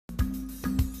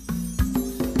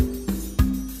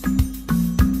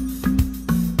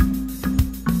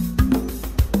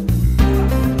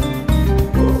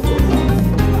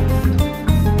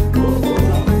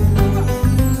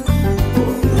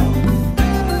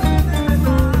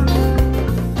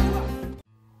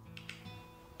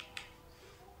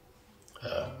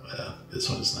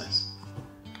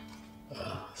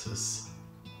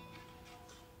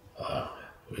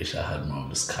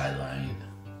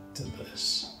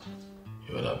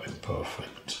It would have been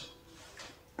perfect.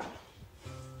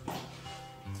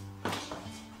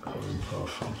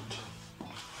 Perfect.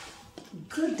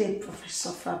 Good day,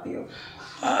 Professor Fabio.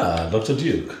 Ah, Dr.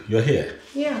 Duke, you're here.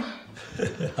 Yeah.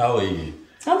 How are you?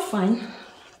 I'm fine.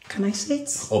 Can I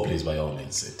sit? Oh, please, by all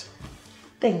means, sit.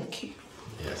 Thank you.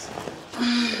 Yes.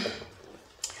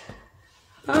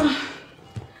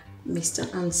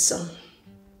 Mr. Anson,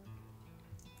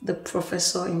 the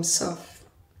professor himself,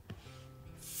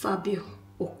 Fabio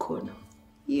O'Connor.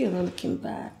 You're not looking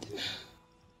bad.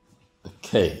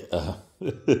 Okay.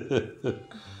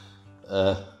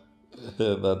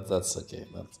 That's okay.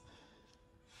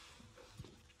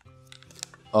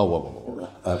 Oh, whoa.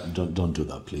 Don't do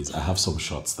that, please. I have some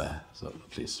shots there, so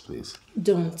please.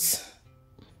 Don't.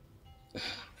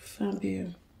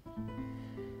 Fabio,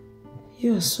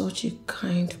 you are such a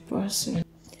kind person.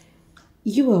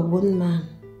 You are one man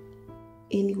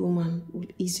any woman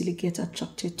would easily get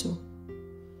attracted to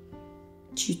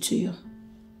due to your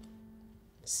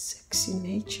sexy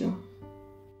nature.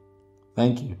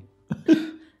 Thank you.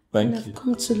 Thank you. I've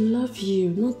come to love you,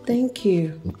 not thank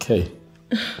you. Okay.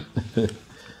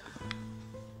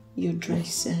 Your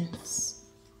dress sense.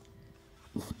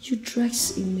 You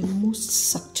dress in the most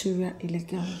sartorial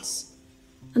elegance.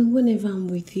 And whenever I'm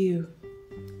with you,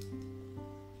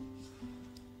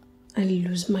 I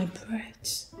lose my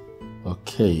breath.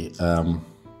 Okay. Oh,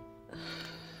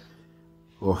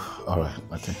 all right.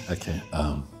 Okay.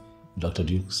 Dr.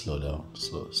 Duke, slow down.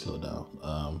 Slow down.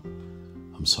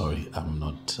 I'm sorry. I'm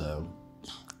not.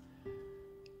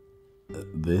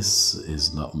 This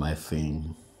is not my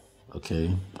thing.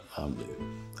 Okay. I'm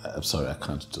sorry. I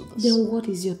can't do this. Then what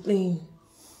is your thing?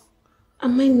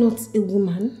 Am I not a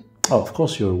woman? Oh, of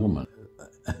course you're a woman.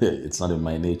 It's not in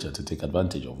my nature to take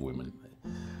advantage of women.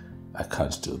 I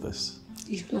can't do this.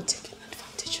 You're not taking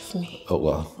advantage of me. Oh,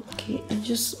 well. Okay, I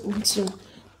just want to...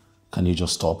 Can you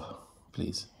just stop?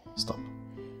 Please, stop.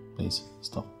 Please,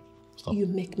 stop. You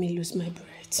make me lose my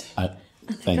breath. I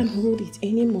can't hold it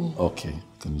anymore. Okay,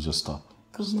 can you just stop?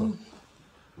 Come on.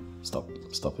 Stop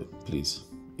it, please.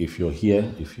 If you're here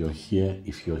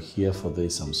for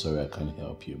this, I'm sorry I can't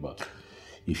help you, but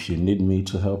if you need me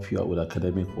to help you out with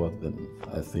academic work, then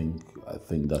I think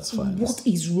that's fine. What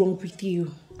is wrong with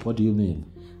you? What do you mean?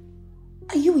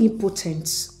 Are you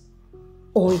impotent?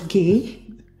 Or gay?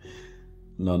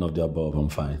 None of the above, I'm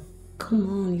fine. Come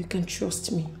on, you can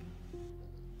trust me.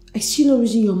 I see no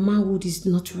reason your manhood is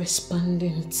not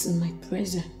respondent in my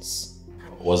presence.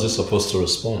 Was it supposed to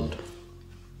respond?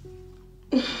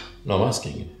 No, I'm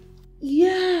asking you.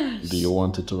 Yes. Do you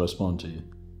want it to respond to you?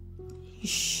 You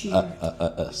should.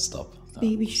 Stop.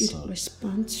 Baby should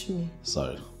respond to me.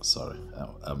 Sorry.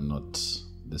 I'm not.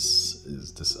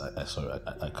 Sorry,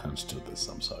 I can't do this.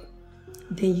 I'm sorry.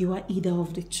 Then you are either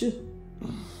of the two.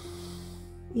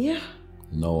 Yeah.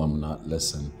 No, I'm not.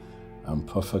 Listen, I'm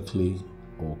perfectly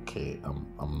okay.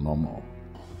 I'm normal.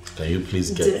 Can you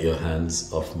please get your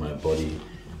hands off my body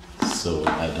so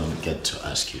I don't get to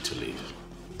ask you to leave?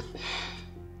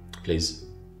 Please.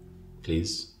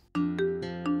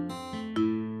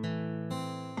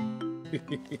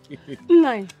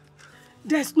 Nine.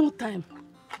 There's no time.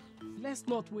 Let's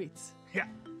not wait. Yeah.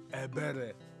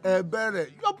 Ebere.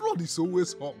 Your blood is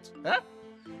always hot. Eh?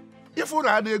 If you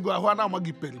had a go, I want to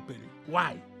make peri.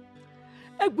 Why?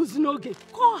 Egbuzinoge,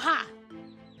 call her.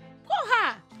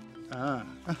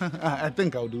 I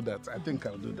think I'll do that.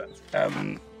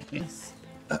 Yes.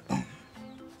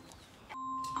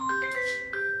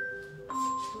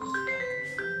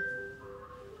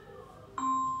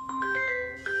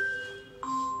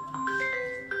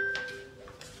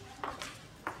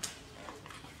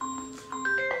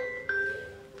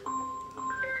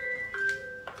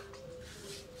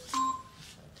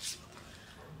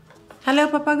 Hello,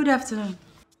 Papa. Good afternoon.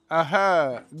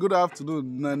 Good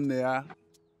afternoon, Nanya.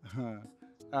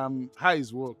 How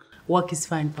is work? Work is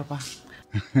fine, Papa.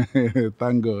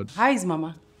 Thank God. How is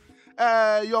Mama?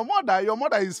 Your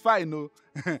mother is fine, no?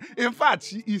 In fact,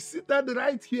 she is seated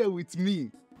right here with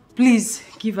me. Please,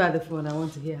 give her the phone. I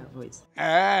want to hear her voice.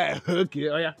 Okay.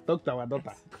 Oh yeah, talk to our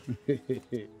daughter.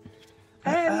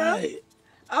 Hello.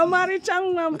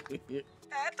 Amarichangam.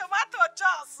 Tomato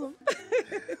juice.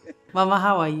 Mama,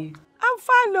 how are you? I'm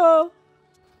fine, no.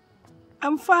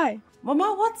 I'm fine.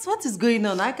 Mama, what is going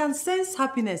on? I can sense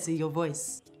happiness in your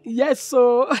voice. Yes,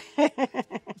 so.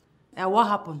 And what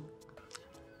happened?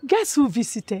 Guess who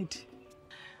visited?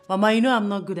 Mama, you know I'm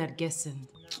not good at guessing.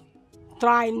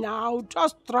 Try now.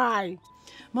 Just try.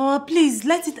 Mama, please,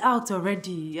 let it out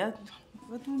already. I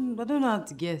don't know how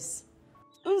to guess.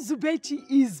 Nzubechi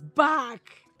is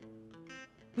back.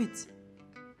 Wait.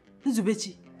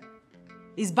 Nzubechi?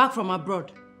 is back from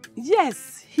abroad.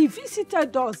 Yes, he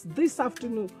visited us this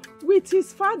afternoon with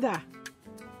his father.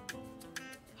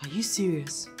 Are you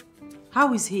serious?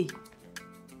 How is he?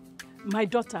 My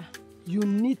daughter, you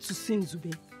need to see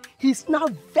Nzube. He's now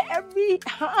very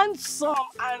handsome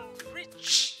and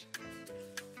rich.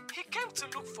 He came to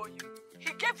look for you.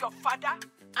 He gave your father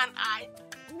and I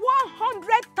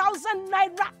 100,000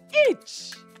 naira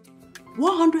each.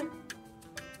 100?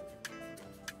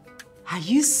 Are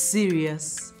you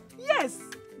serious? Yes.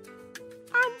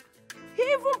 And he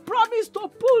even promised to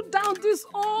pull down this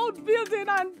old building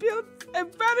and build a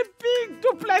very big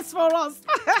duplex for us.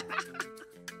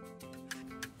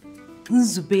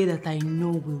 Nzube that I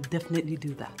know will definitely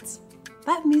do that.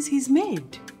 That means he's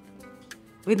made.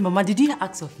 Wait, Mama, did he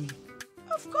ask of me?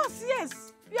 Of course,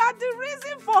 yes. You are the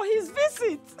reason for his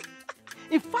visit.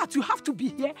 In fact, you have to be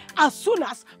here as soon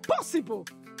as possible.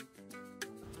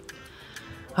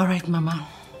 All right, Mama.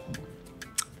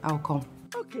 I'll come.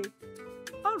 Okay.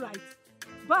 All right.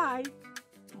 Bye.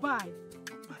 Bye.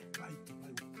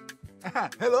 Bye.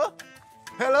 Hello?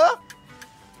 Hello?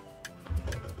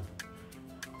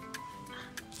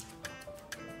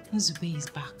 Nzube is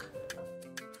back.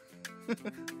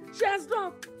 She has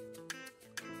not.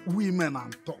 Women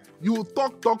and talk. You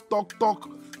talk,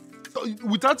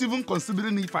 without even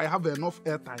considering if I have enough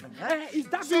airtime. Is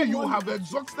that See, you money? have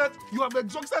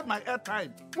exhausted my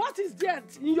airtime. What is that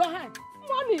in your hand?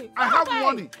 Money. I have Buy.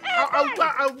 money.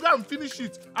 I'll go and finish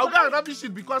it. I'll go and ravish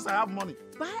it because I have money.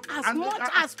 Buy as much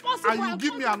as possible. And you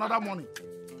give me another money.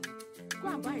 Go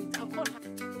and buy it. I'll call her.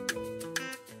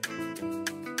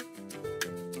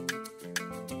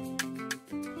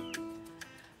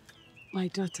 My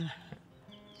daughter,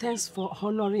 thanks for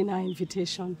honoring our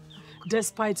invitation,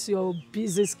 despite your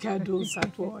busy schedules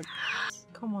at work.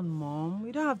 Come on, Mom.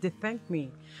 You don't have to thank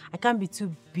me. I can't be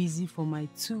too busy for my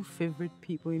two favorite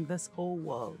people in this whole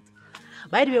world.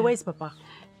 By the way, where's Papa?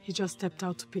 He just stepped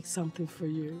out to pick something for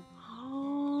you.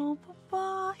 Oh,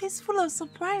 Papa, he's full of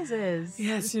surprises.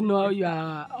 Yes, you know, you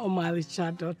are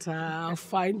Alichi daughter, a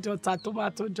fine daughter,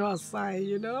 tomato juice,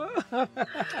 you know.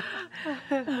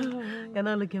 You're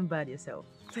not looking bad yourself.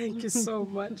 Thank you so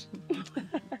much.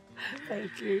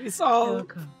 Thank you. It's all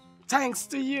welcome. Thanks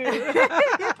to you.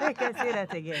 I can say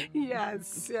that again.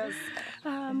 Yes.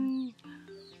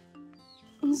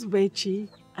 Nzubechi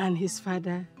and his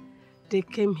father, they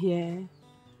came here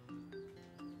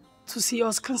to see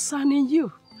us concerning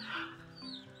you.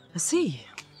 I see.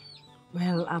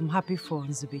 Well, I'm happy for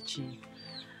Nzubechi.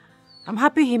 I'm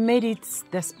happy he made it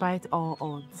despite all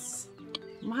odds.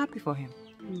 I'm happy for him.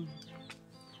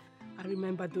 I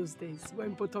remember those days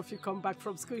when both of you come back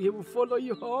from school, he will follow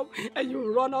you home and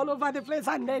you run all over the place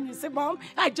and then you say, Mom,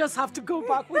 I just have to go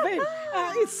back with him.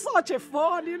 It's such a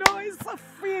fun, you know, it's a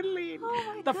feeling.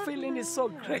 The feeling is so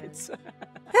great.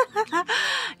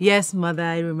 Yes, Mother,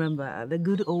 I remember the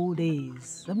good old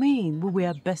days. I mean, we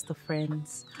were best of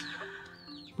friends.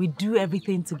 We do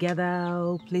everything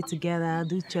together, play together,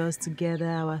 do chores together,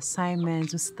 our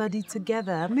assignments, we study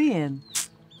together. I mean,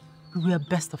 we are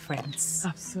best of friends.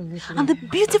 Absolutely. And the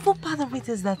beautiful part of it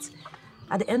is that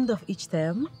at the end of each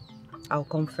term, I'll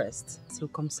come first, he'll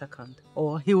come second.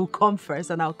 Or he will come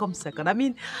first and I'll come second. I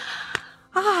mean,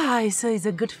 so it's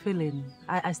a good feeling.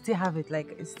 I still have it,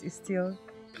 like it's still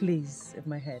plays in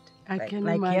my head. I like, can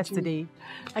like imagine. Yesterday.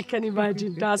 I can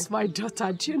imagine. That's my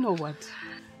daughter. Do you know what?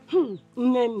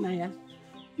 Nenaya,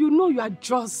 you know you are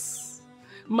just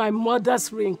my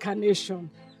mother's reincarnation.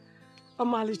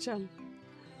 Amalichan,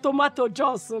 Tomato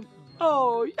Johnson.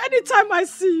 Oh, anytime I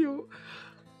see you,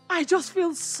 I just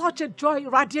feel such a joy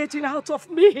radiating out of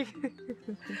me.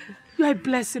 You are a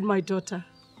blessing, my daughter.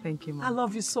 Thank you, Mom. I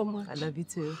love you so much. I love you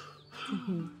too.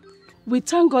 We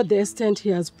thank God the extent He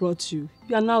has brought you.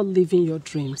 You are now living your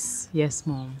dreams. Yes,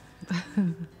 Mom.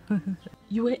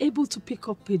 You were able to pick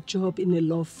up a job in a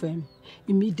law firm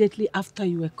immediately after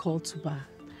you were called to bar.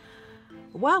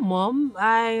 Well, Mom,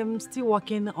 I am still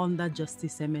working under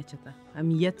Justice Emecheta.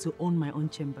 I'm yet to own my own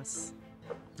chambers.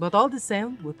 But all the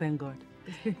same, we thank God.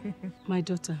 My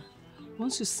daughter,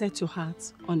 once you set your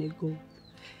heart on a goal,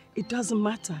 it doesn't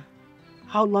matter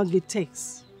how long it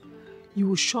takes. You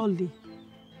will surely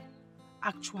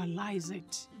actualize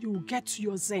it. You will get to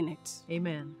your zenith.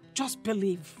 Amen. Just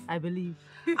believe. I believe.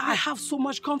 I have so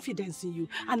much confidence in you,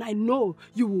 and I know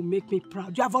you will make me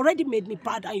proud. You have already made me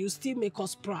proud, and you still make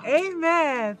us proud.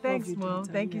 Amen. Thanks, you, Mom.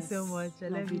 daughter. Thank Yes. you so much. I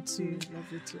love you too.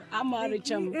 Love you too. I'm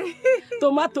Aricham.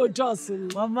 Tomato Johnson.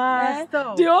 Mama,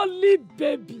 stop. The only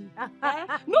baby.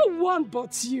 No one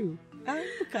but you.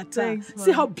 Look at Thanks, her. Mom.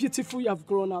 See how beautiful you have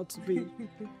grown out to be.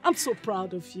 I'm so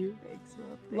proud of you. Thanks,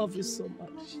 Mom. Love you so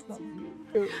much. Love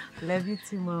you. Love you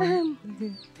too, Mom.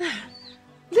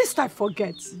 Lest I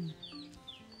forget.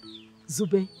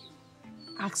 Zube,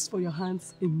 ask for your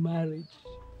hands in marriage.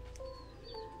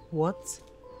 What?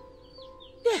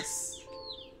 Yes.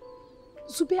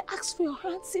 Zube asked for your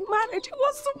hands in marriage. He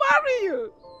wants to marry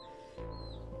you.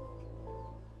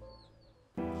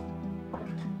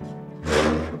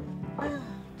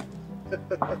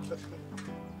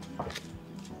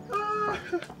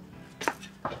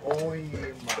 Oh,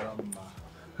 yeah,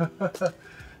 mama.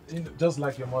 Just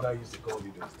like your mother used to call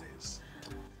you those days.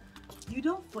 You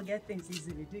don't forget things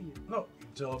easily, do you? No, you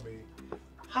tell me.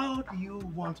 How do you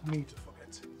want me to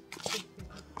forget?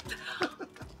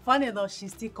 Funny enough, she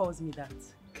still calls me that.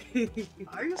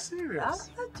 Are you serious?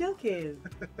 I'm not joking.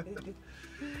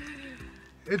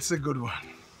 It's a good one.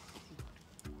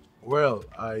 Well,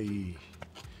 I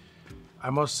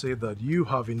must say that you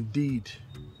have indeed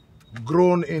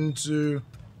grown into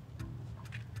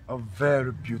a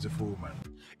very beautiful woman.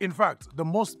 In fact, the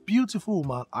most beautiful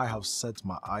woman I have set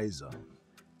my eyes on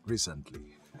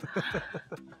recently.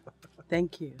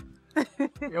 Thank you.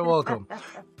 You're welcome.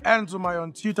 And to my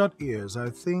untutored ears, I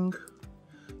think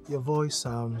your voice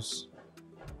sounds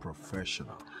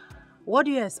professional. What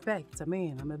do you expect? I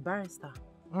mean, I'm a barrister.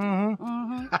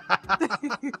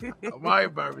 My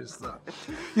barrister.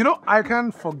 You know, I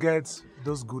can't forget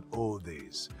those good old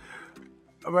days.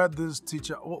 About this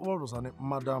teacher, what was her name?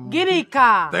 Madam...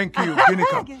 Ginika! Thank you,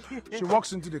 Ginika. She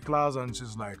walks into the class and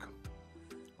she's like,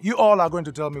 you all are going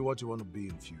to tell me what you want to be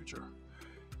in future.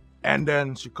 And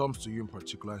then she comes to you in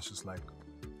particular and she's like,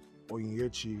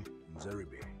 Oyinyechi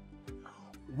Nzeribe,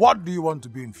 what do you want to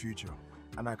be in future?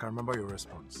 And I can remember your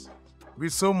response.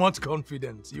 With so much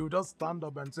confidence, you just stand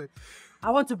up and say, I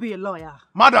want to be a lawyer.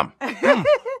 Madam,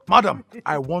 Madam,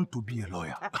 I want to be a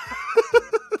lawyer.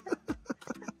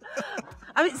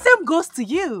 I mean, same goes to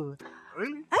you.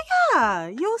 Really? Yeah,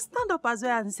 you stand up as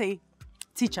well and say,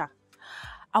 teacher,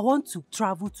 I want to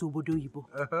travel to Obodo Yibo.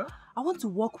 I want to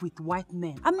work with white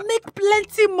men and make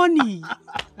plenty money.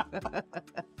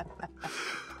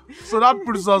 So that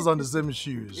puts us on the same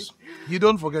shoes. You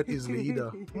don't forget easily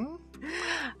either.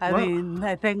 I mean,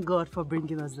 I thank God for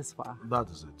bringing us this far. That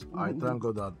is it. I thank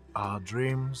God that our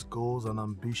dreams, goals, and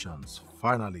ambitions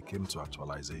finally came to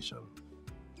actualization.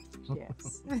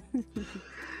 Yes.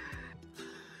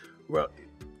 Well,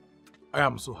 I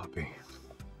am so happy.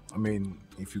 I mean,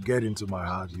 if you get into my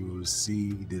heart, you will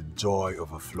see the joy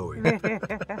overflowing.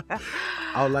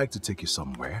 I would like to take you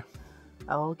somewhere.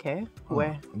 Oh, okay.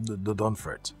 Where? Don't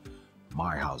fret.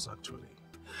 My house, actually.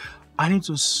 I need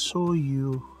to show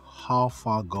you how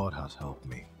far God has helped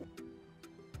me.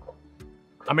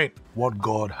 I mean, what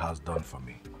God has done for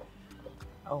me.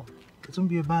 Oh. It won't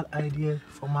be a bad idea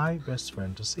for my best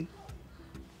friend to see.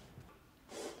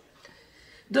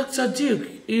 Dr. Duke,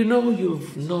 you know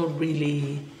you've not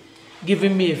really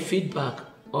given me a feedback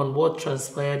on what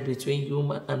transpired between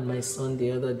you and my son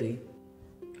the other day.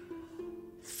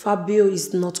 Fabio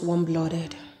is not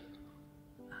warm-blooded.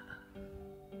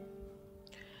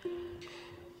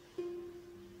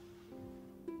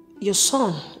 Your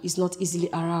son is not easily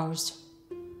aroused.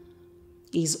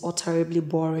 He is utterly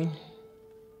boring.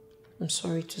 I'm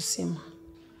sorry to say, ma.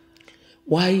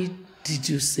 Why did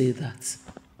you say that?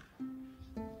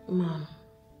 Ma'am,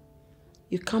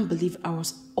 you can't believe I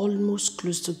was almost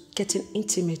close to getting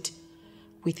intimate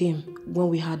with him when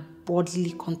we had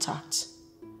bodily contact.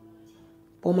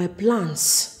 But my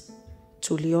plans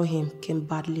to lure him came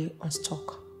badly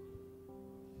unstuck.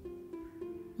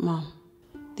 Ma'am,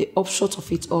 the upshot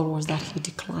of it all was that he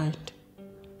declined.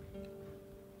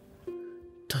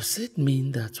 Does it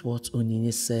mean that what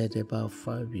Onyinye said about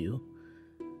Fabio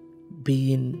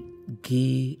being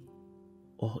gay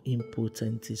or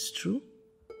impotent is true?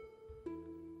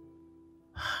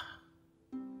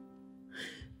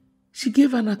 She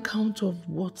gave an account of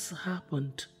what's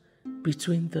happened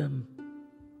between them.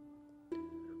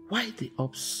 Why the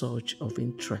upsurge of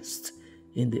interest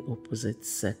in the opposite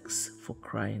sex, for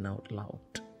crying out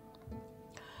loud?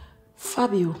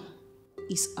 Fabio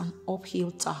is an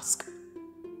uphill task.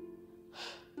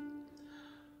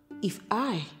 If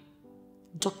I,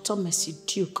 Dr. Mercy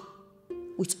Duke,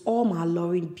 with all my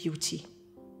alluring beauty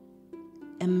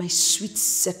and my sweet,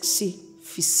 sexy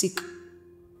physique,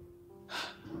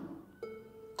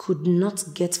 could not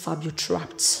get Fabio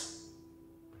trapped,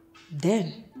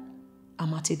 then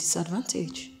I'm at a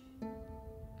disadvantage.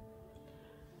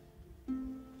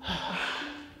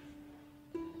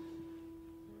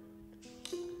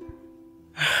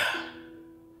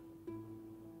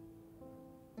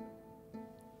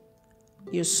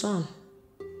 Your son,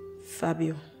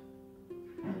 Fabio,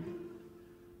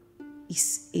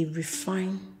 is a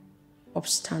refined,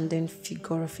 upstanding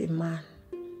figure of a man.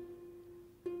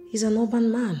 He's an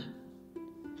urban man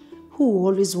who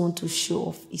always wants to show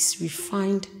off his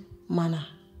refined manner,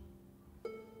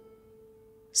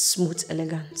 smooth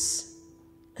elegance,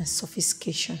 and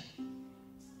sophistication.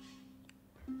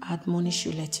 I admonish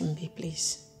you, let him be,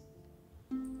 please.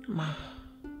 Ma'am.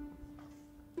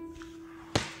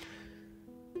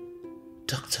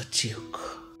 Dr. Duke.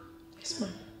 Yes,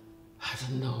 ma'am.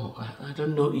 I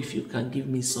don't know if you can give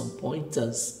me some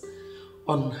pointers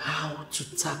on how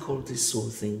to tackle this whole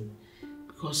thing.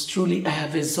 Because truly I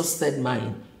have exhausted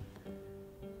mine.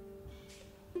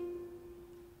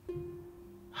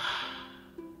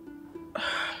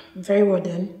 Very well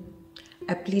then.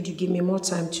 I plead you give me more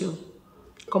time to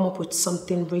come up with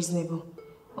something reasonable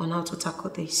on how to tackle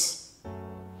this.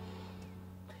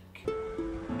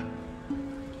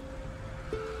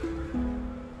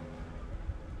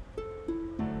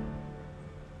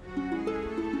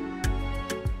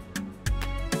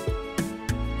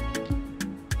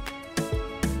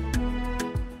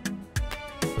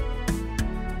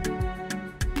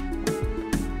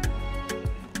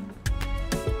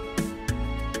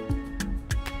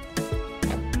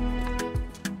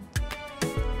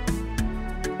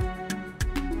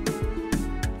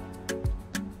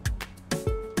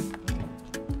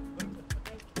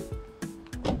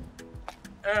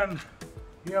 And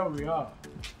here we are.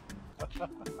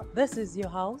 This is your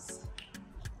house?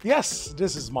 Yes,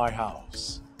 this is my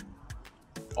house.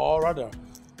 Or rather,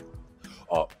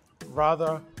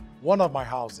 one of my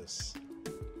houses.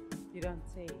 You don't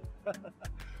say.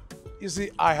 You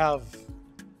see, I have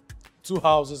 2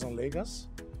 houses in Lagos,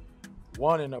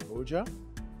 one in Abuja,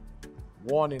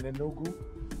 one in Enugu,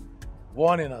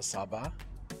 one in Asaba,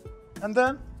 and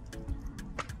then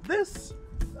this.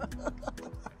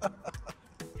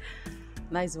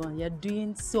 Nice one. You're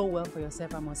doing so well for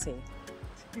yourself, I must say.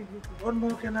 What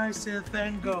more can I say?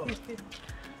 Thank God.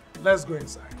 Let's go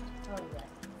inside. All right.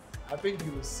 I think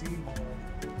you will see more.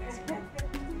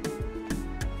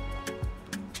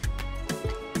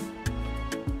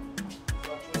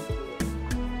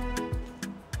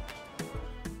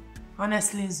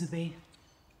 Honestly, Zube,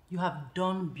 you have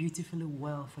done beautifully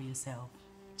well for yourself.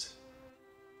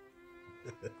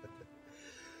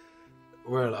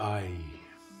 Well, I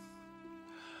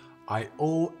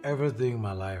owe everything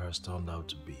my life has turned out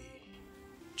to be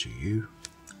to you.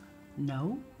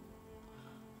 No,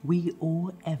 we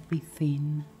owe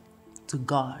everything to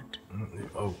God.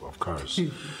 Oh, of course.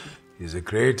 He's a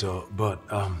creator, but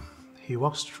he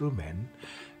walks through men,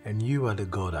 and you are the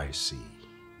God I see.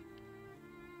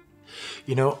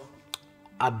 You know,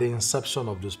 at the inception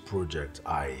of this project,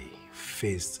 I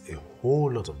faced a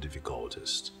whole lot of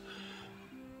difficulties,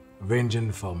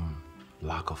 ranging from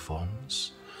lack of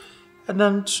funds, and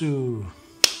then to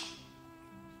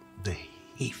the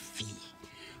heavy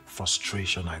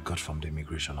frustration I got from the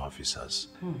immigration officers.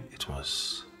 It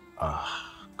was,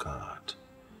 God.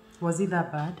 Was it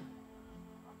that bad?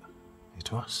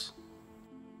 It was.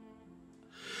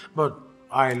 But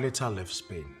I later left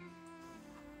Spain.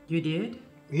 You did?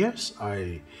 Yes,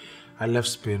 I left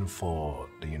Spain for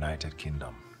the United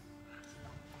Kingdom.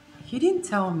 You didn't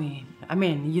tell me. I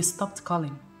mean, you stopped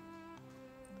calling.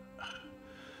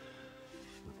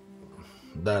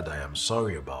 That I am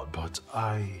sorry about, but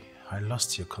I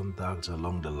lost your contact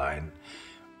along the line.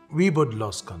 We both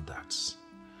lost contacts.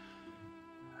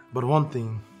 But one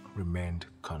thing remained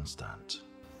constant.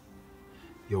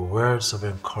 Your words of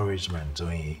encouragement,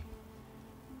 Zoe,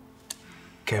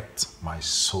 kept my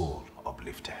soul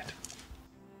uplifted.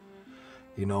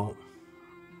 You know,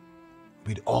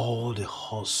 with all the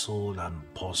hustle and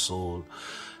bustle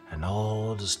and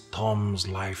all the storms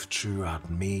life threw at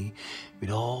me, with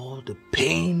all the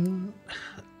pain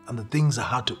and the things I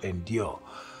had to endure,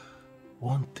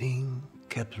 one thing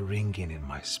kept ringing in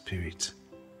my spirit.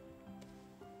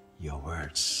 Your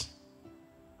words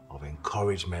of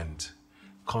encouragement,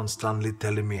 constantly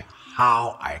telling me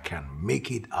how I can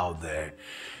make it out there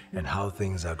and how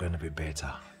things are going to be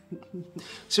better.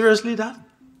 Seriously, that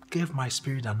gave my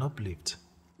spirit an uplift.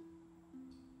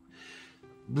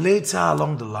 Later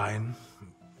along the line,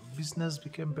 business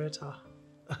became better.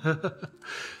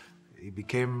 It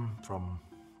became from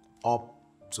up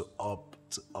to up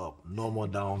to up, no more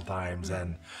down times,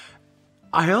 and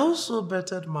I also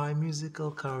bettered my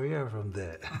musical career from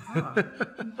there.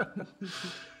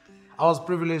 I was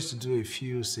privileged to do a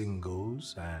few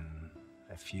singles and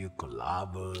a few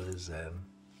collabos, and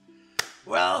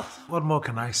well, what more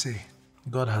can I say?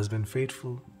 God has been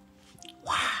faithful.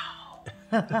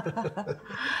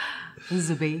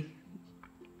 Zube,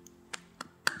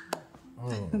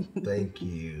 Oh, thank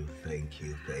you, thank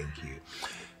you, thank you.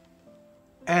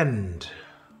 And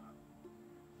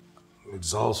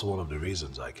it's also one of the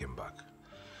reasons I came back.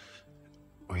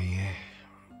 Oh yeah.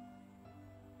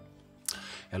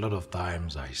 A lot of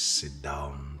times I sit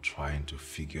down trying to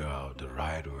figure out the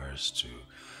right words to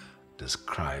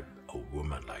describe a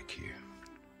woman like you.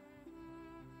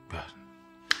 But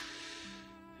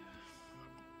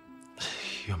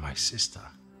you're my sister.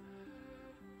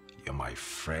 You're my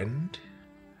friend.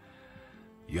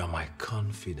 You're my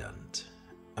confidant.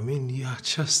 I mean, you're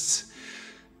just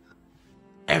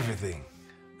everything.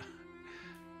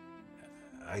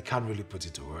 I can't really put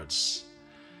it to words.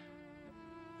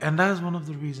 And that's one of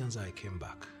the reasons I came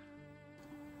back.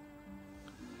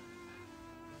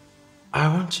 I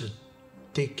want to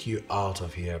take you out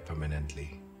of here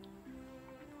permanently.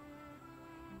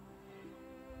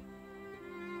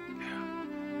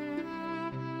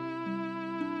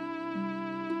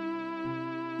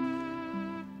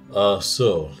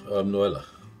 Noella,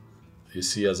 you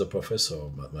see, as a professor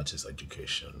of mathematics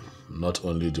education, not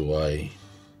only do I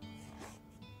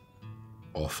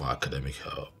offer academic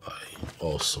help, I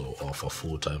also offer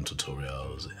full-time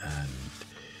tutorials and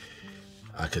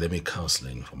academic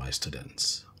counseling for my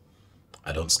students.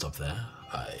 I don't stop there.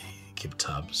 I keep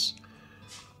tabs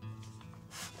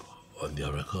on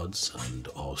their records and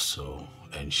also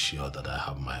ensure that I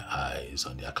have my eyes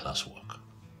on their classwork.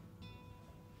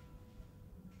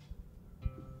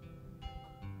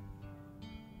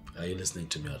 Are you listening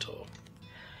to me at all?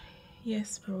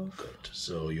 Yes, bro. Good.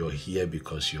 So you're here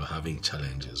because you're having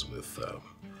challenges with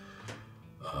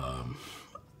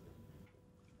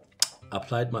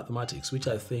applied mathematics, which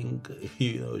I think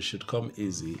should come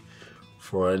easy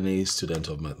for any student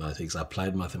of mathematics.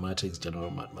 Applied mathematics,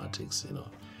 general mathematics,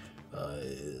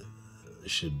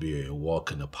 should be a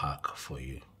walk in the park for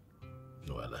you,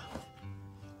 Noella.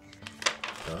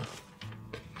 Huh?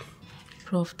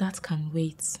 Prof, that can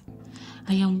wait.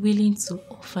 I am willing to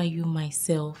offer you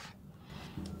myself.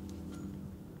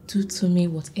 Do to me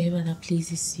whatever that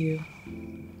pleases you.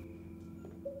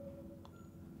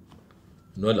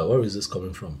 Noella, where is this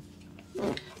coming from?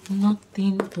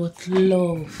 Nothing but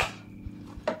love.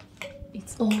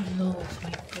 It's all love,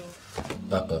 my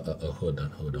prof. Hold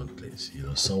on, please.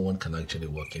 Someone can actually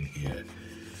walk in here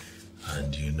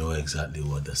and you know exactly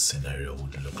what the scenario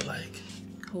would look like.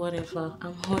 Whatever,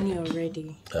 I'm horny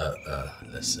already.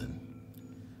 Listen.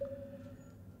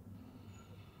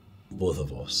 Both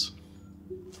of us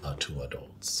are two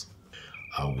adults.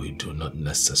 And we do not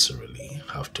necessarily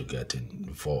have to get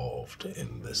involved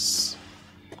in this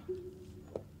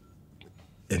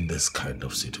kind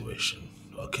of situation.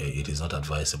 Okay? It is not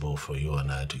advisable for you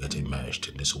and I to get immersed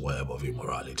in this web of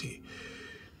immorality.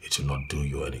 It will not do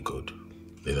you any good.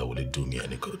 Neither will it do me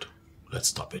any good. Let's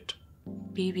stop it.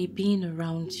 Baby, being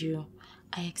around you,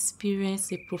 I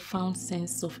experience a profound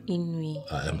sense of ennui.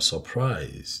 I am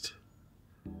surprised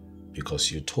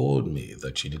because you told me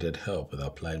that you needed help with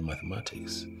applied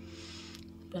mathematics.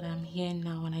 But I'm here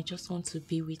now and I just want to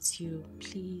be with you,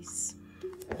 please.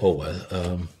 Oh,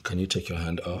 well, can you take your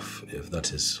hand off if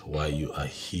that is why you are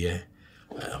here?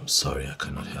 I am sorry I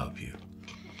cannot help you.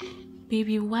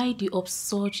 Baby, why do you have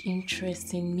such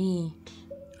interest in me?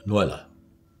 Noella,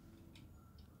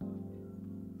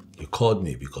 you called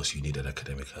me because you needed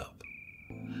academic help.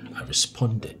 I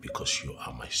responded because you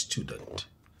are my student.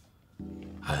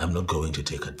 I am not going to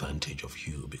take advantage of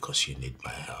you because you need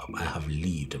my help. I have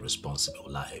lived a responsible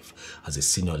life as a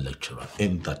senior lecturer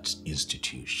in that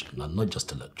institution, and not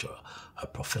just a lecturer, a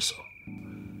professor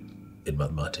in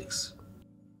mathematics.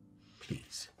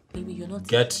 Please, baby, you're not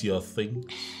get your things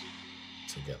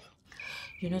together.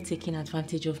 You're not taking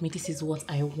advantage of me. This is what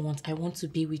I want. I want to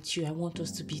be with you. I want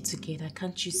us to be together.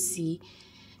 Can't you see?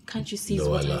 Can't you see is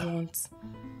what I want?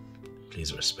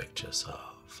 Please respect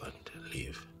yourself and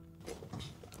leave.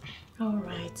 All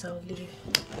right, I'll leave.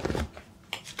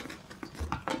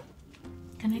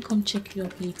 Can I come check you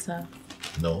up later?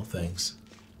 No, thanks.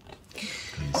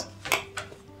 Please.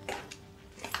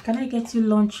 Can I get you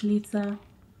lunch later?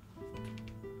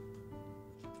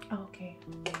 Okay.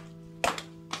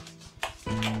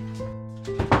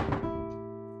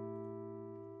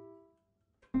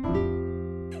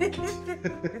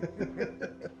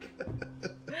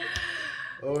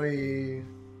 Oi,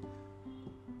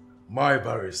 my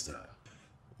barrister.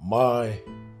 My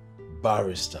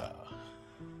barrister.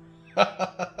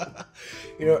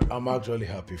 I'm actually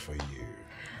happy for you.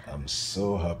 I'm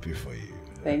so happy for you.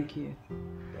 Thank you.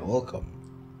 You're welcome.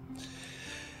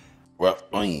 Well,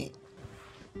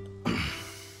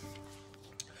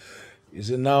 you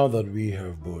see, now that we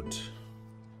have both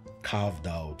carved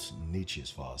out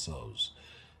niches for ourselves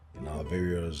in our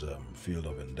various field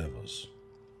of endeavors.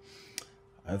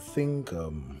 I think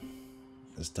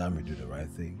it's time we do the right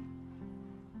thing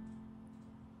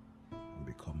and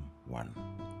become one.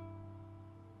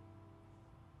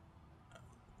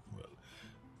 Well,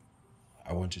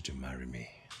 I want you to marry me.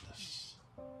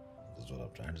 That's what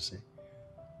I'm trying to say.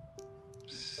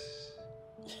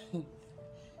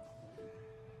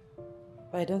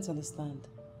 But I don't understand.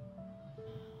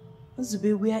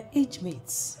 Zube, we are age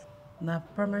mates. Na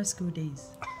primary school days.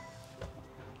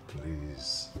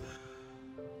 Please.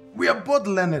 We are both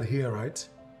learned here, right?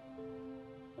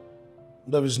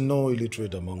 There is no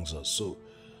illiterate amongst us, so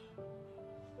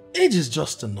age is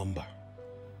just a number.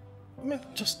 I mean,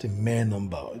 just a mere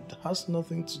number. It has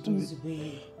nothing to do with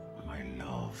my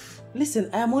love. Listen,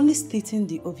 I am only stating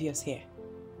the obvious here.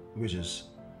 Which is,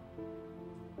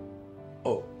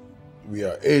 oh, we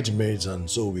are age mates and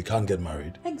so we can't get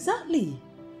married. Exactly.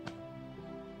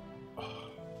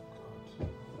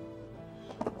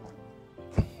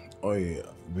 Oh yeah,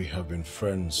 we have been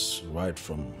friends right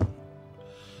from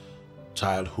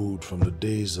childhood, from the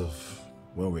days of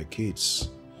when we were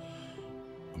kids.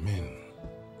 I mean,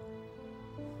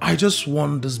 I just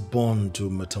want this bond to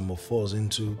metamorphose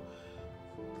into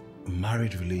a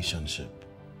married relationship.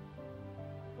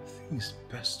 I think it's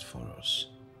best for us.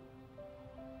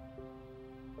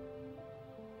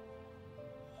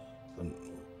 And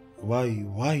why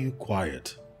are you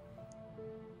quiet?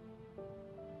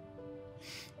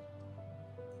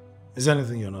 Is there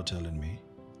anything you're not telling me?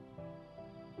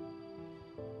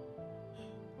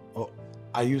 Or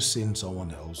are you seeing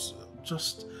someone else?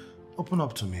 Just open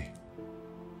up to me.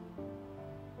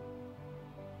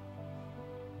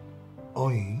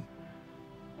 Oi.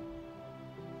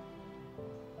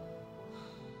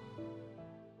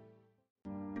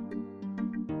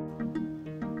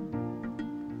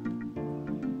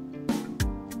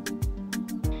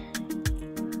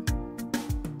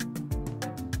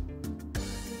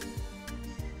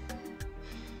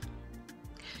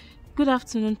 Good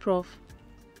afternoon, Prof.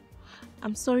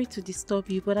 I'm sorry to disturb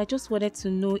you, but I just wanted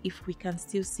to know if we can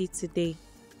still see today.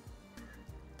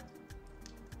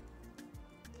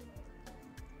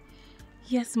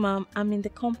 Yes, ma'am. I'm in the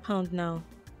compound now.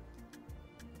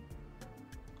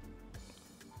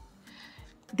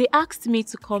 They asked me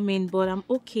to come in, but I'm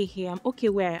okay here. I'm okay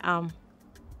where I am.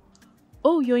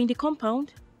 Oh, you're in the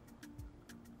compound?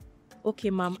 Okay,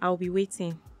 ma'am. I'll be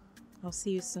waiting. I'll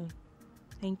see you soon.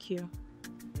 Thank you.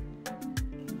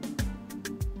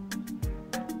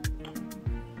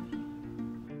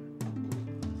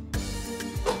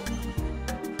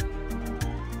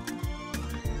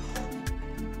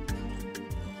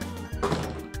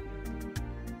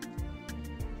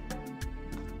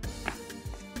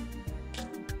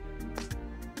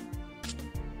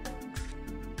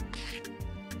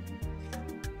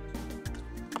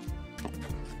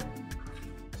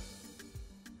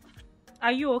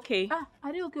 Are you okay?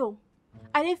 Are you okay?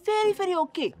 Are they very, very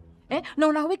okay?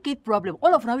 Now we get problem.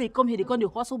 All of now we come here, they come to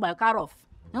hustle my car off.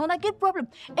 Now I get problem.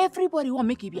 Everybody want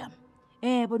make it be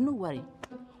but no worry.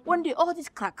 One day all this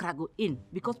crack go in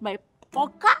because my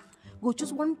poker go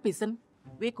choose one person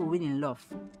we could win in love.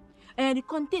 And the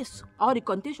contest or the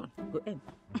contention go end.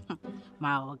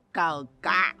 My oka,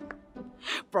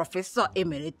 Professor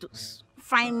Emeritus,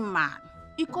 fine man.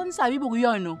 He can't say people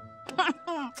you know.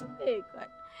 Hey God.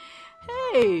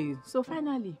 Hey, so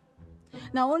finally,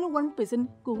 now only one person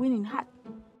could win in heart.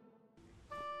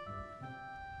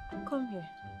 Come here.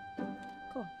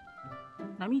 Come.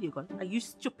 Now me they call. Are you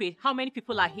stupid? How many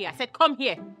people are here? I said come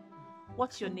here.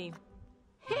 What's your name?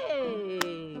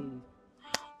 Hey,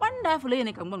 wonderful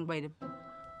you can go by them.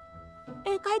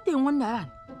 Hey, kite wonder.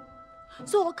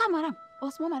 So come madam,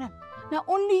 or small madam. Now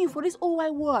only you for this whole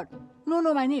wide world. No,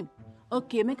 my name.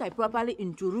 Okay, make I properly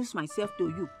introduce myself to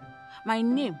you. My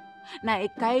name. I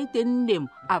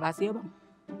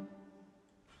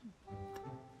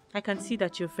can see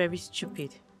that you're very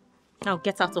stupid. Now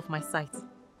get out of my sight.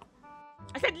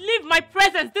 I said leave my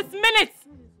presence this minute!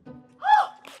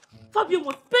 Fabio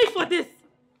must pay for this!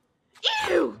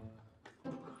 Ew!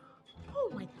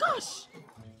 Oh my gosh!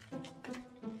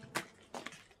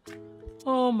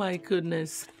 Oh my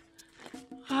goodness.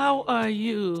 How are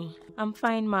you? I'm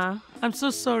fine, Ma. I'm so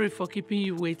sorry for keeping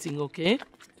you waiting, okay?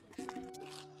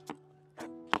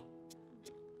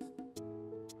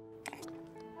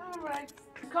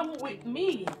 Come with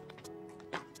me.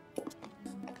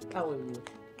 How are you?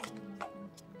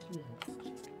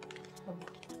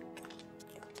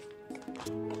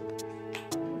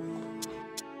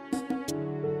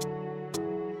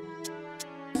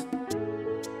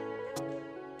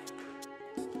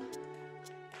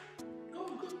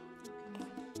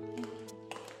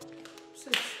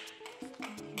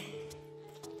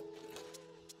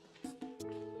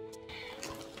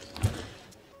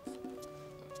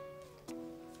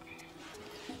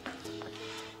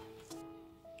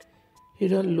 You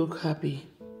don't look happy.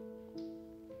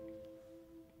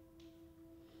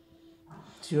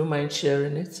 Do you mind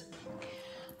sharing it?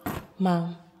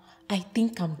 Ma'am, I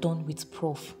think I'm done with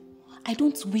Prof. I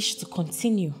don't wish to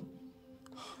continue.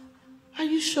 Are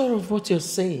you sure of what you're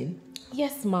saying?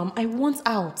 Yes, ma'am. I want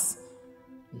out.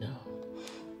 No.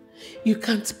 You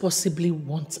can't possibly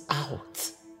want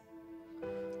out.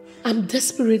 I'm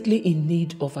desperately in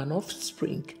need of an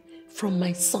offspring from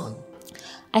my son.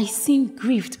 I seem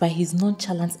grieved by his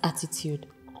nonchalant attitude.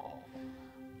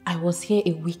 I was here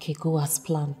a week ago as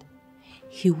planned.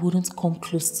 He wouldn't come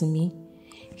close to me.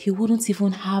 He wouldn't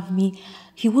even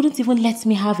let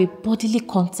me have a bodily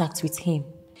contact with him.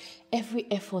 Every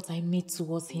effort I made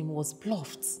towards him was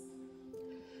bluffed.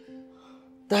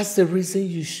 That's the reason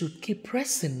you should keep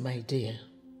pressing, my dear.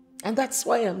 And that's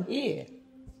why I'm here.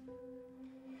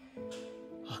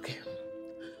 Okay.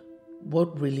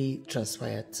 What really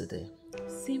transpired today?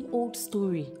 Same old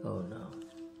story. Oh no.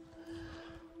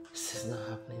 This is not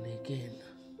happening again.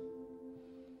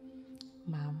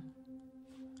 Ma'am,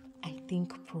 I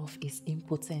think Prof is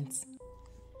impotent.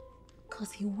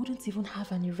 Because he wouldn't even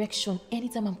have an erection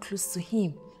anytime I'm close to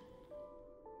him.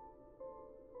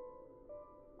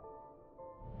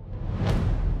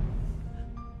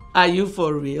 Are you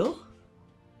for real?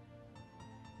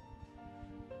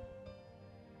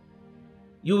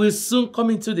 You will soon come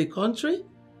into the country?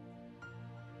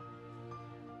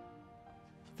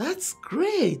 That's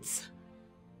great.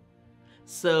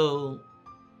 So,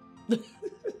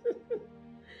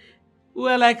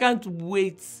 well, I can't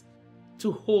wait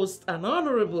to host an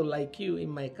honorable like you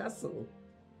in my castle.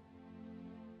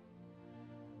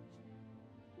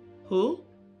 Who?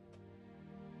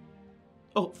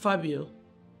 Oh, Fabio.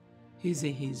 He's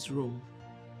in his room.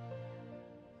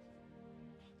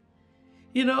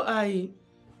 You know, I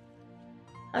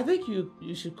think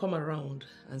you should come around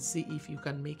and see if you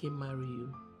can make him marry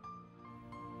you.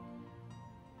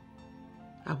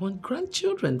 I want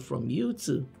grandchildren from you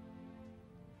too.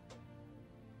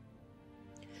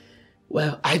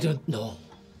 Well, I don't know.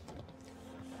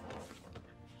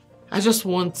 I just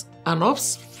want an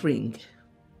offspring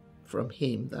from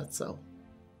him, that's all.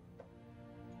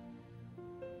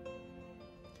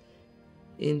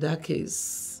 In that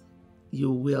case,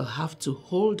 you will have to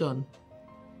hold on.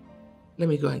 Let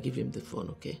me go and give him the phone,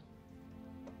 okay?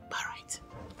 All right.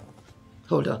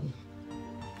 Hold on.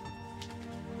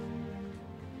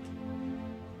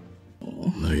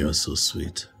 No, you're so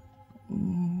sweet.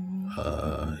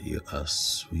 You are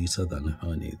sweeter than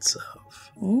honey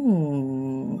itself.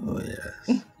 Oh,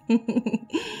 yes.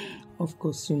 Of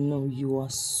course, you know you are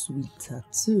sweeter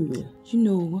too. You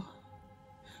know,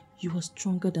 you are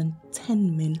stronger than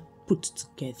 10 men put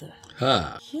together.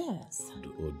 Ha! Yes.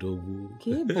 Odogu.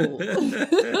 Cable.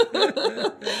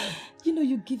 You know,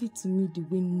 you give it to me the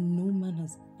way no man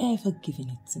has ever given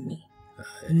it to me.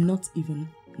 Not even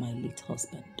my late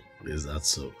husband. Is that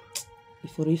so?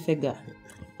 Ifurifega,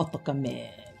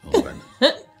 Otokame. Oh, man.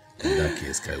 In that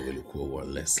case, Kai will look over.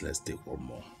 Let's take one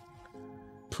more.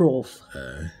 Prof,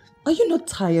 are you not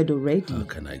tired already? How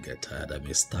can I get tired? I'm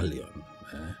a stallion.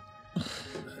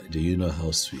 Do you know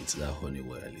how sweet that honey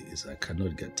well is? I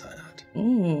cannot get tired.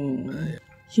 You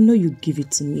know you give it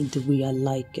to me the way I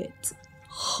like it.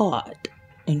 Hard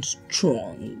and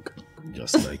strong.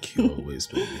 Just like you always,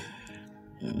 baby.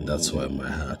 That's why my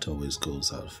heart always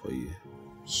goes out for you.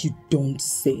 You don't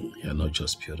say. You're not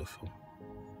just beautiful.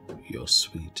 You're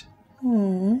sweet.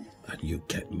 And you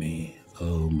get me.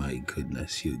 Oh my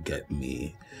goodness, you get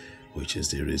me. Which is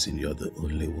the reason you're the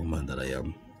only woman that I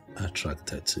am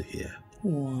attracted to here.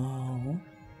 Wow.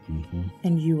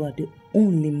 And you are the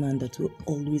only man that will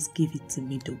always give it to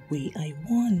me the way I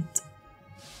want.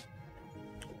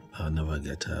 I'll never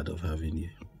get tired of having you.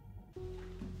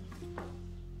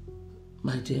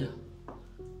 My dear,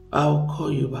 I'll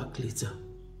call you back later.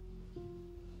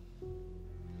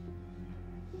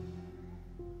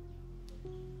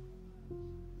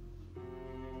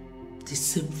 The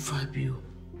same Fabio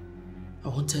I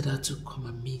wanted her to come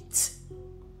and meet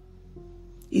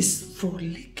is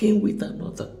frolicking with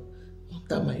another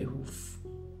under my roof.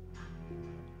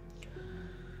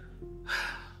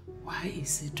 Why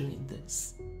is he doing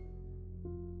this?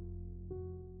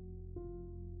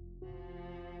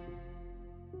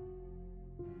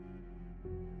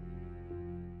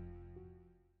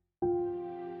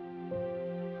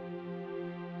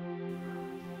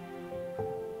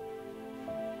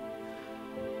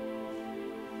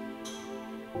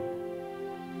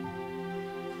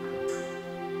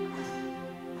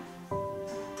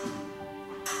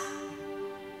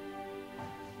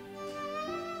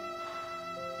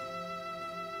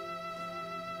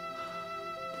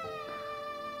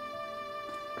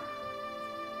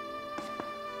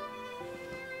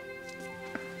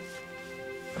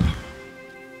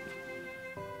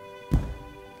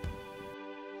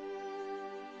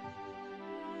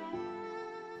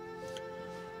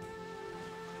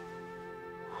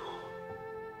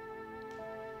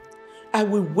 I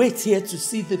will wait here to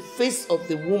see the face of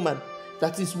the woman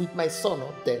that is with my son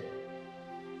up there.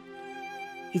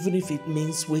 Even if it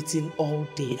means waiting all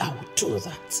day, I will do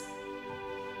that.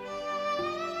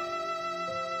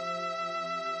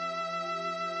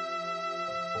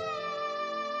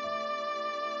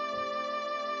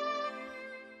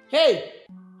 Hey,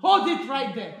 hold it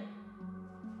right there.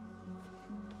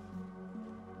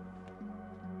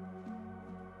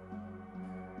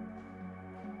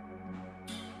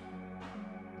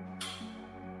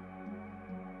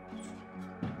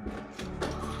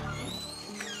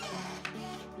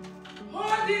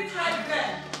 Hold it right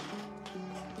there.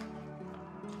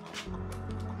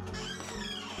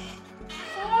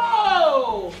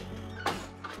 Oh!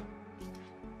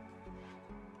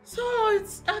 So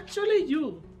it's actually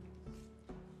you.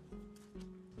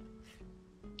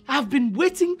 I've been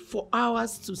waiting for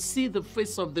hours to see the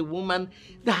face of the woman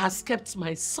that has kept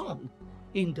my son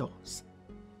indoors.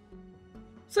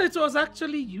 So it was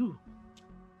actually you.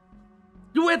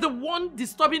 You were the one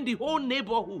disturbing the whole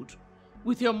neighborhood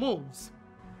with your moves.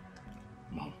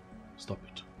 Mom, stop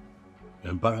it.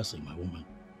 You're embarrassing my woman.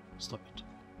 Stop it.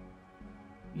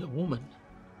 Your woman?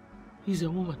 He's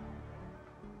your woman.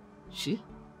 She?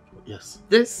 Yes.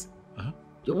 This? Uh-huh.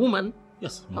 Your woman?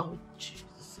 Yes, Mom. Oh, Jesus.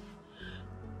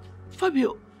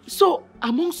 Fabio, so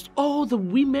amongst all the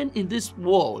women in this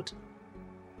world,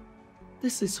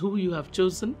 this is who you have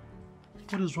chosen?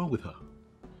 What is wrong with her?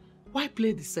 Why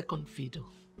play the second fiddle?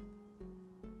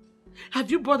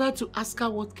 Have you bothered to ask her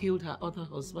what killed her other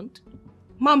husband?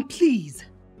 Mom, please.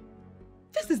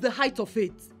 This is the height of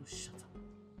it. Shut up.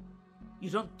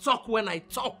 You don't talk when I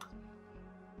talk.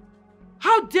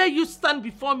 How dare you stand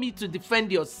before me to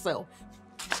defend yourself?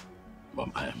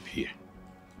 Mom, I am here.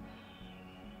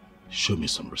 Show me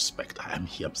some respect. I am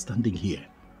here. I'm standing here.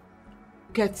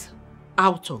 Get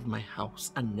out of my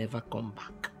house and never come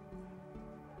back.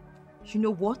 You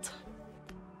know what?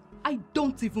 I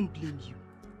don't even blame you.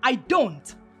 I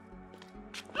don't.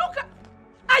 Look,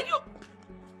 are you...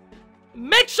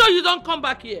 Make sure you don't come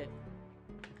back here.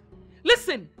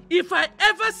 Listen, if I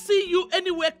ever see you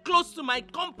anywhere close to my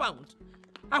compound,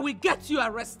 I will get you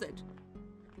arrested.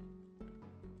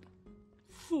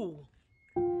 Fool.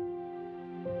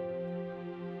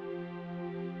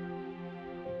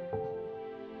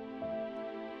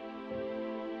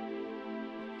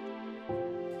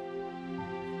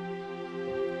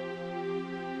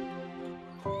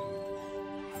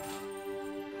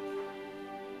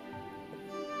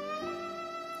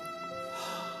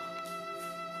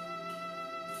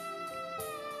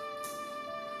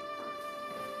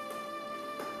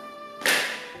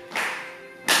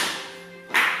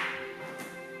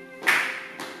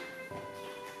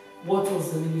 What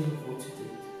was the meaning of what you did?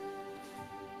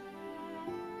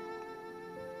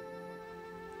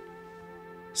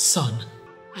 Son,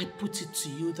 I put it to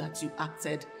you that you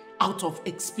acted out of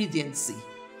expediency,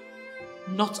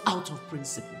 not out of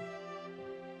principle.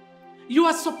 You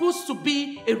are supposed to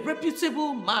be a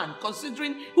reputable man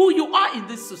considering who you are in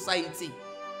this society.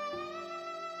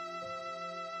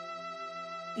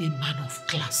 A man of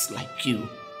class like you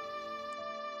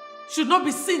should not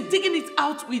be seen digging it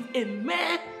out with a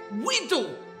mere widow.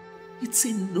 It's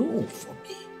a no for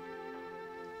me.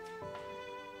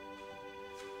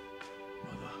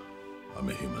 Mother, I'm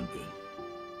a human being.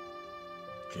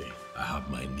 Okay, I have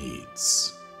my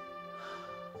needs.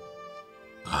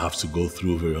 I have to go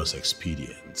through various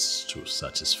expedients to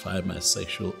satisfy my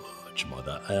sexual urge,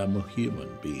 Mother. I am a human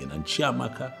being. And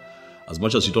Amaka, as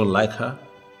much as you don't like her,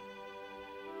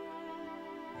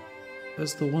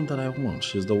 that's the one that I want.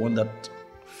 She's the one that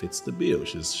fits the bill.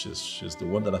 She's the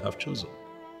one that I have chosen.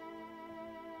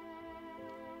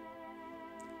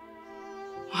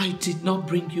 I did not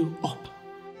bring you up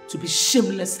to be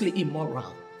shamelessly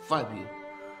immoral, Fabio.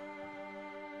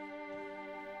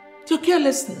 Your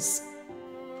carelessness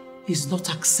is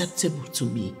not acceptable to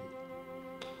me.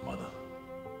 Mother,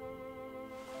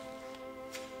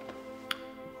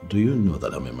 do you know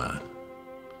that I'm a man?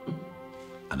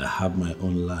 And I have my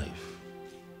own life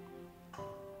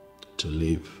to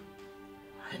live.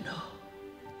 I know.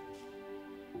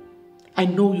 I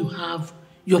know you have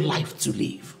your life to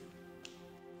live.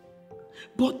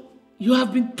 But you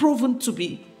have been proven to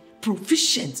be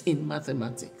proficient in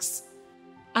mathematics.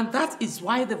 And that is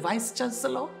why the Vice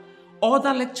Chancellor,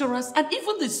 other lecturers, and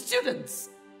even the students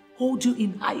hold you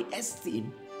in high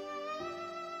esteem.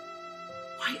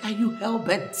 Why are you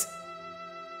hell-bent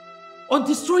on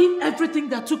destroying everything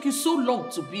that took you so long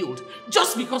to build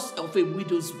just because of a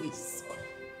widow's waist?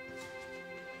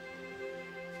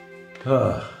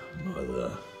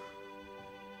 Mother.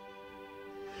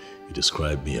 You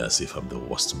describe me as if I'm the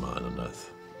worst man on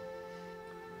earth.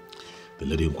 The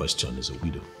lady in question is a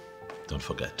widow. Don't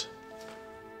forget.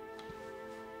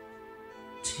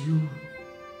 Do you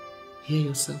hear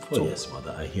yourself talk? Oh yes,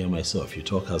 mother, I hear myself. You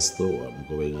talk as though I'm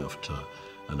going after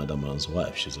another man's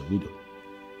wife. She's a widow.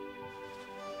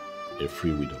 A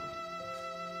free widow.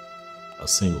 A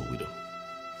single widow.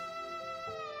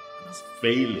 An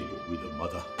available widow,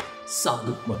 mother. Son.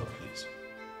 Look, mother, please.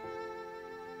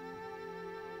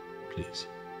 Please.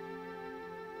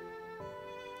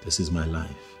 This is my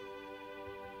life.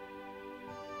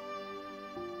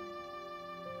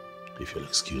 If you'll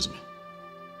excuse me.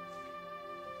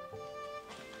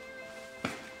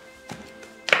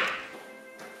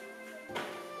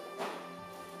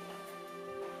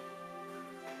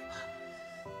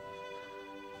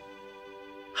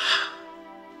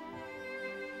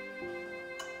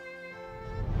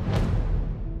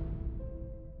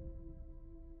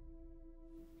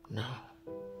 No,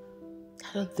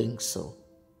 I don't think so.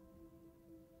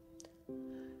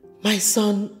 My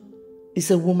son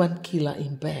is a woman killer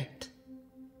in bed.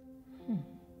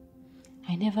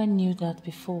 I never knew that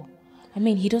before. I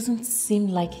mean, he doesn't seem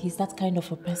like he's that kind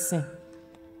of a person.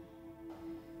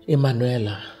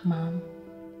 Emanuela. Mom.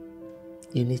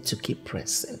 You need to keep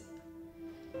pressing.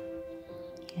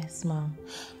 Yes, Mom.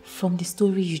 From the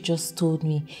story you just told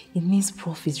me, it means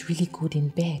Prof is really good in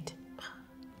bed.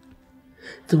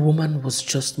 The woman was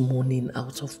just moaning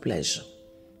out of pleasure.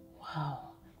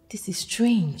 Wow, this is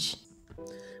strange.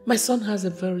 My son has a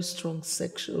very strong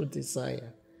sexual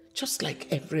desire, just like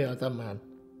every other man.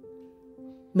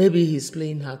 Maybe he's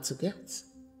playing hard to get.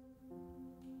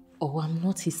 Oh, I'm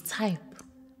not his type.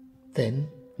 Then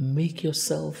make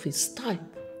yourself his type.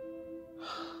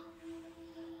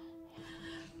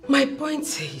 My point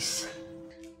is,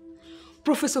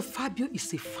 Professor Fabio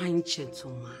is a fine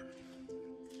gentleman.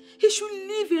 He should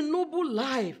live a noble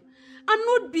life and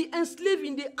not be enslaved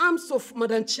in the arms of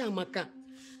Madam Chiamaka.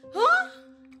 Huh?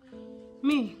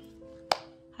 Me,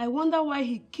 I wonder why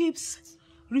he keeps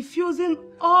refusing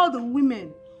all the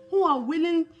women who are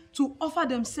willing to offer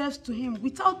themselves to him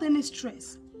without any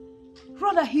stress.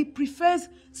 Rather, he prefers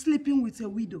sleeping with a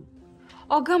widow.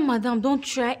 Oga, Madam, don't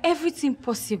try everything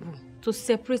possible to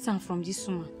separate him from this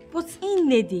woman. But in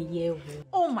the year.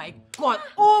 Oh my God,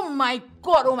 oh my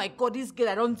God, oh my God, this girl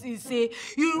I don't see say,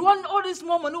 you want all this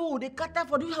more money, oh, they cut out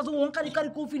for this house, one carry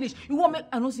go finish. You want me,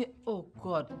 I don't say, oh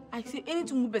God, I say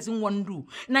anything one person want to do.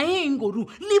 Now he ain't go do.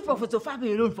 Leave Professor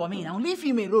Fabio alone for me now. Leave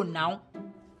him alone now.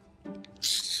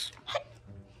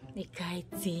 The guy,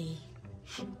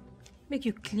 make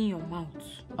you clean your mouth.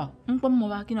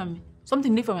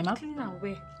 Something new for my mouth. Clean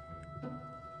away.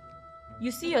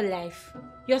 You see your life.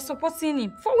 You're supporting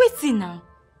him. For waiting now.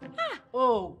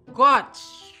 Oh God.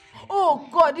 Oh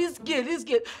God, this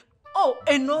girl. Oh,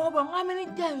 and no, but how many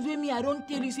times with me I don't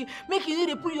tell you, say, make you need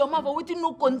to put your mouth for waiting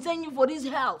no concern you for this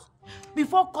house.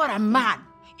 Before call a man,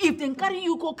 if they carry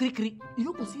you go crick, you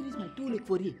don't consider this my toilet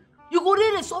for you. You go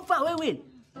read the sofa, wait.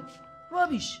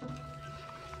 Rubbish.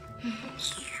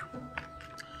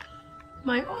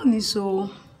 My own is so,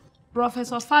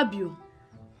 Professor Fabio,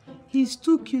 he's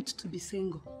too cute to be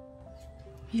single.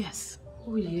 Yes.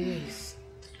 Oh yes.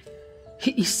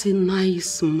 He is a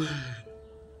nice man.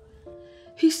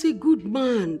 He's a good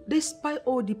man, despite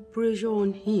all the pressure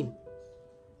on him.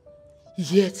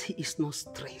 Yet he is not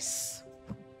stressed.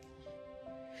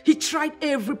 He tried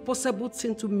every possible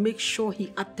thing to make sure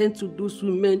he attend to those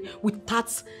women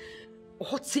without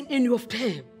hurting any of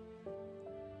them.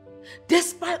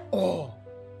 Despite all,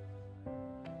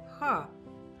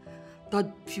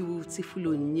 that beautiful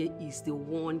Onye is the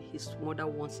one his mother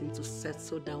wants him to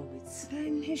settle down with.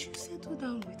 Then he should settle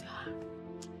down with her.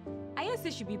 I used to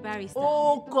say she be barrister.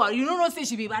 Oh God, you don't know say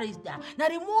she be barrister. Now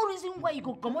the more reason why you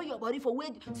go come out your body for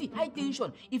weight, see high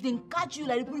tension. If they catch you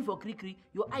like they put it for crick,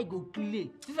 your eye go clear.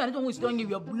 Since I don't want to give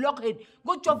your blockhead,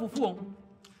 go chop for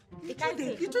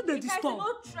You do the disturb.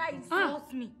 Don't try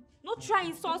insult me. No try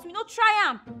insult me. No try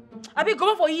him. I be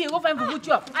come for here. Go find for good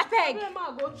chop. I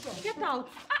beg. Get out.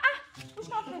 Which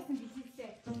one person did you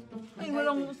say?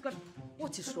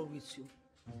 What is wrong with you?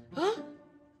 Huh?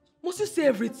 Must you say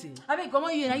everything? I mean, come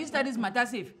on here. Now you start this matter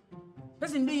safe.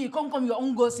 Person dey come your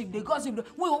own gossip. They gossip.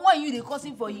 Why you they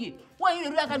gossip for here? Why you they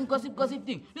do that kind of gossip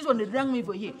thing? This one they drang me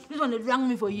for here. This one they drang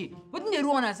me for here. What did they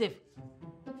do on herself?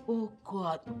 Oh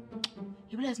God.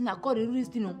 You realize now God they do this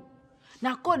thing.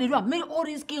 Now God they do make all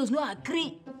these skills no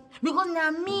agree. Because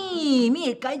now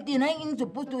me a kite I ain't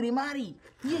supposed to remarry.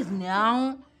 Yes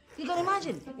now. You can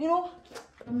imagine, you know,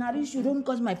 now this you don't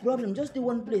cause my problem, just the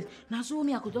one place. Now so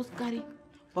me I could just carry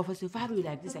Professor Fabio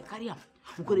like this, I carry him.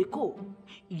 I'm gonna go.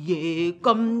 Yeah,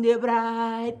 come the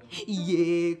bride.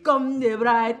 Yeah, come the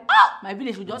bride. Oh, my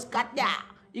village will just cut there.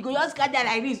 You go just catch that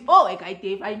like this. Oh, I can't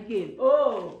take fine girl.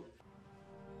 Oh.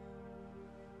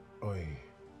 Oi.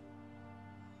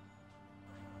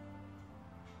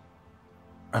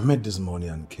 I made this money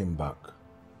and came back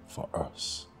for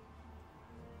us.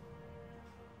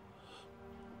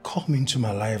 Come into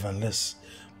my life and let's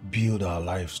build our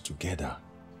lives together.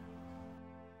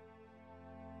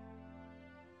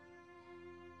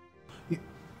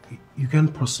 You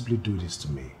can't possibly do this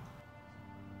to me.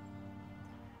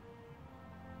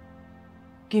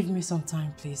 Give me some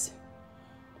time, please.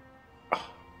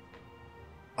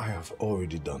 I have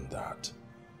already done that.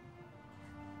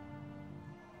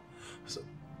 So,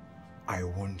 I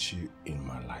want you in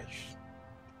my life.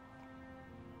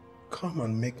 Come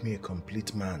and make me a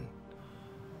complete man.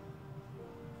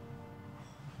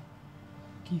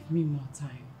 Give me more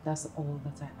time. That's all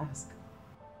that I ask.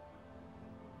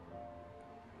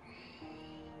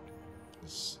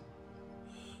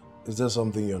 Is there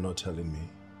something you're not telling me?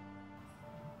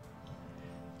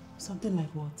 Something like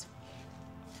what?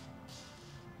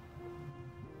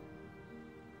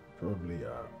 Probably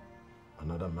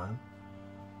another man?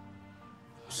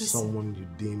 Listen. Someone you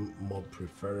deem more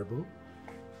preferable?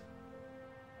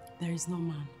 There is no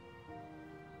man.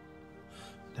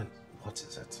 Then what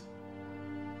is it?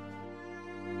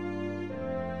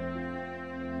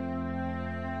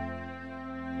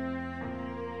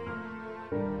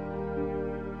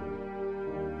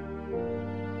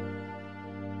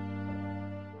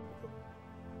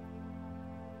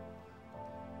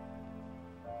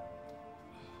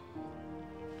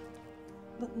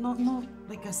 No,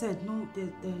 like I said, no,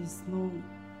 there's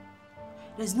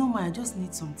no man. I just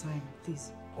need some time,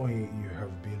 please. Oh, you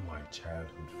have been my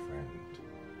childhood friend.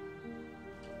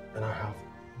 And I have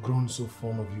grown so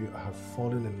fond of you, I have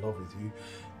fallen in love with you,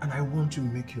 and I want to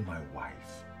make you my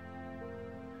wife.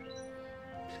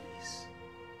 Please.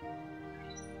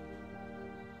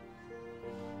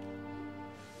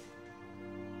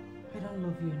 I don't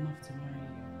love you enough to marry you.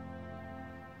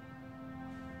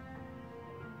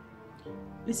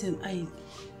 Listen, I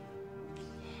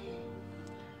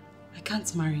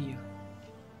can't marry you.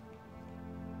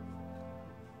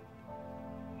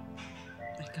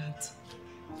 I can't.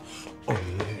 Oh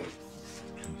yeah,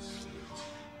 please.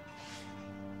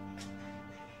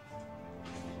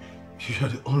 You are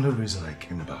the only reason I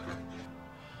came back.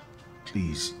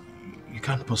 Please, you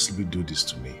can't possibly do this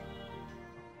to me.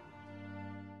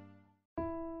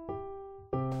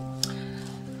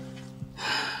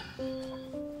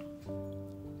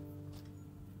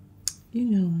 You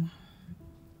know,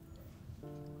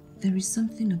 there is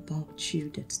something about you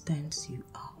that stands you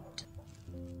out.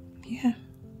 Yeah.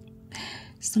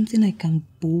 Something I can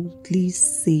boldly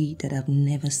say that I've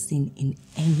never seen in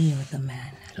any other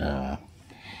man.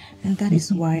 And that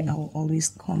is why I will always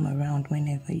come around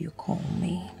whenever you call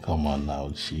me. Come on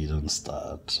now, she don't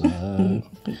start.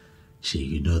 She,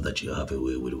 you know that you have a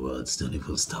way with words. Don't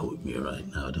even start with me right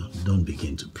now. Don't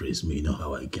begin to praise me. You know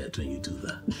how I get when you do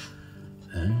that.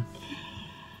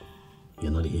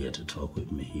 You're not here to talk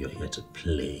with me. You're here to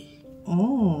play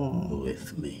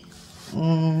with me.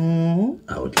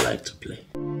 I would like to play.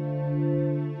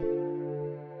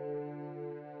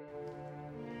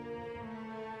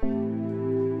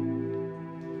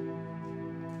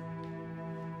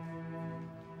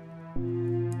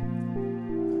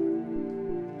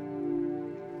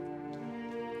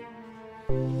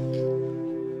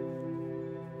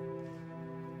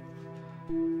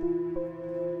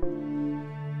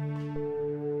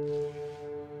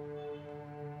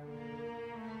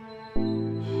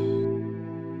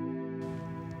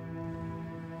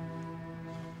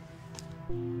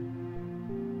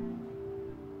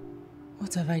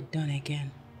 What have I done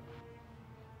again?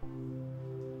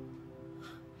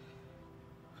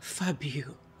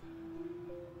 Fabio.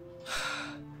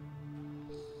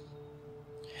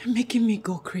 You're making me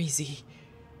go crazy.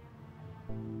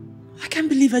 I can't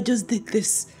believe I just did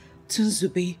this to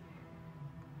Nzube.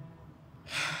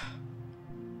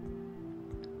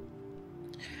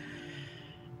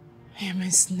 I am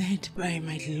ensnared by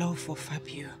my love for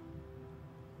Fabio.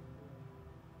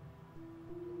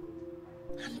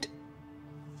 And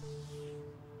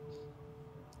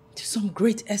to some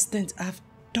great extent, I've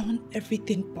done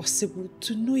everything possible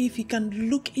to know if he can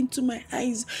look into my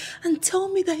eyes and tell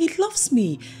me that he loves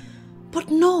me. But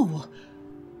no,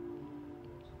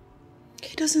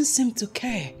 he doesn't seem to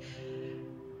care.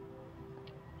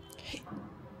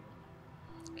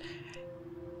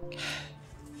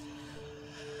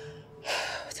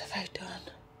 What have I done?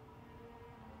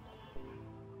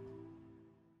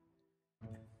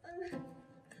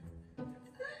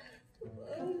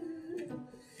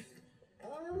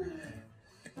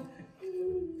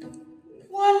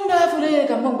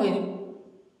 boy.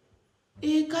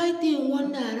 A guy thing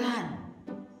one around.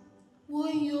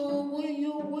 Woyo.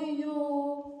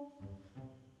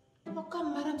 Oka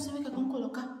madam say make I come call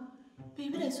Oka.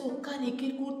 Baby, I say Oka dey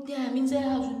get good time inside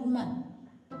house with woman.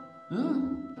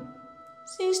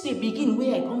 Since the beginning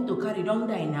where I come to carry don't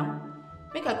die now.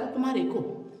 Make I go to marry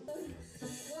go.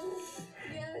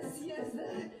 Yes.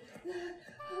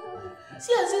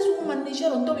 See as this woman dey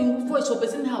share on top in voice for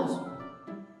person house.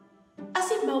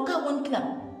 As if my Oka won't kill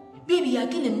him. Baby, you are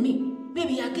killing me.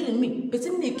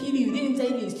 Person they kill you, they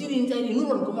inside you, still inside you, no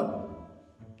one come out.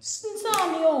 Since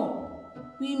yo.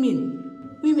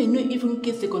 Women no even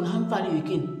get second hand value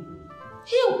again.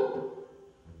 Hell!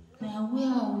 Now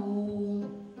where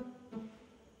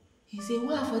he say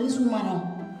where for this woman now?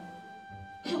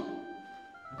 Hell!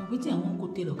 Now waiting I won't go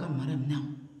tell Oka madam now.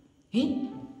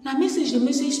 Now message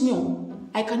me.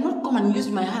 I cannot come and use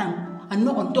my hand and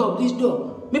knock on top of this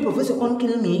door. May professor can't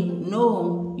kill me.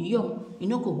 No, you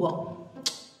know go work.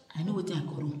 I know what I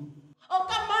go wrong.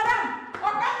 Oka madam!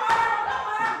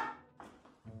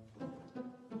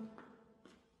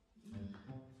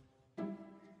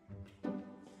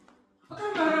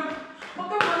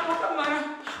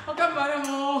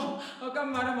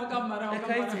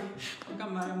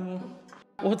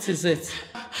 What is it?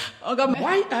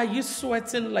 Why are you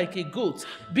sweating like a goat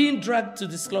being dragged to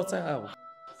the slaughterhouse?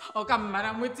 Okay,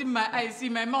 madam, waiting my eyes, see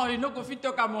my mouth, you know, go fit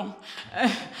talk among.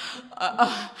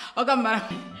 Okay, madam.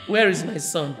 Where is my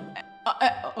son?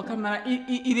 Okay, madam,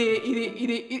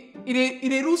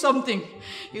 he do something.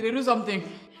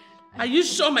 Are you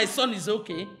sure my son is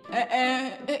okay?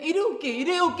 He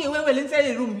okay. Well, inside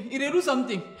the room. He do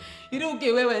something. He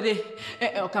okay. Well,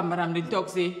 okay, madam, the talk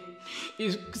say,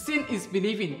 if sin is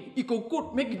believing, you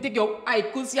could make you take your eye,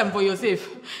 could see him for yourself.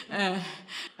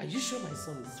 Are you sure my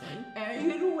son is fine?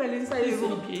 He do well inside the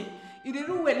room. Okay. He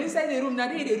do well inside the room. Now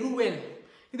he do well.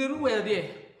 He do well there.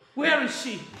 Where is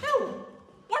she? Oh,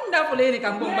 wonderful lady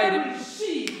can go by them. Where is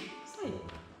she?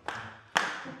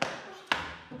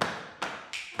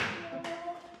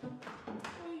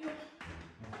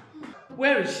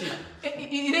 Where is she?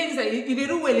 He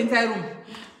do well inside room.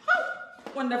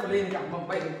 Wonderful lady can come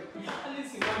by them. Where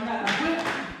is she?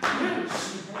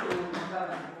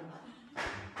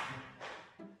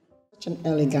 Such an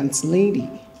elegant lady.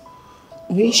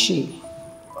 Who is she?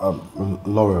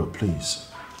 Laura,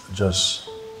 please, just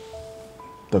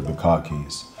take the car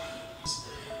keys.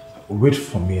 Wait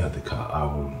for me at the car. I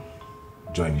will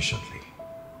join you shortly.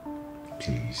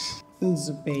 Please.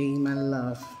 Zube, my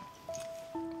love.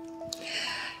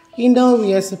 You know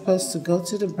we are supposed to go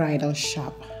to the bridal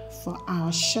shop for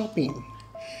our shopping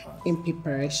in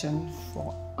preparation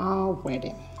for our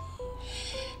wedding.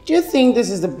 Do you think this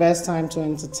is the best time to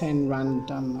entertain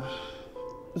random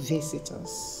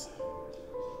visitors?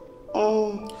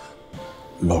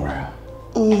 Laura,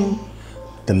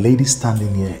 the lady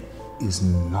standing here is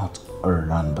not a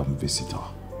random visitor.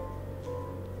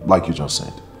 Like you just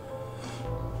said.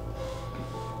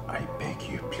 I beg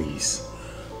you, please,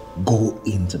 go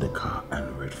into the car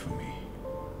and wait for me.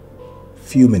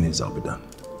 Few minutes, I'll be done.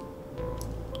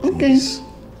 Please. Okay.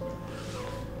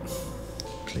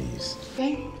 Please.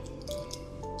 Okay.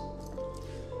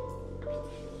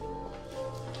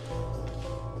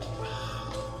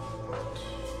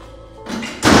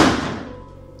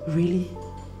 Really?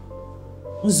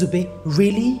 Zube,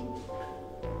 really?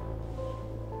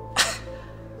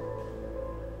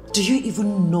 Do you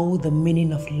even know the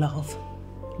meaning of love?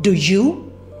 Do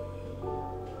you?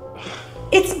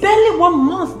 It's barely 1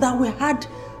 month that we had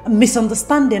a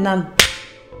misunderstanding and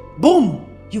boom,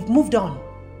 you've moved on.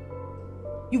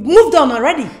 You've moved on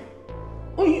already.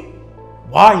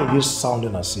 Why are you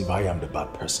sounding as if I am the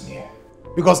bad person here?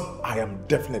 Because I am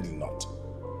definitely not.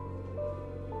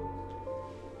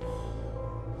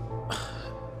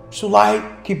 Shall I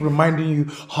keep reminding you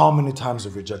how many times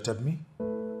you've rejected me?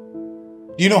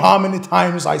 Do you know how many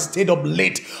times I stayed up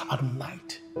late at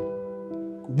night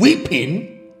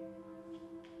weeping?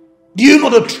 Do you know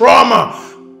the trauma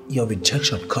your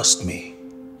rejection cost me?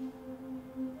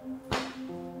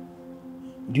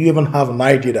 Do you even have an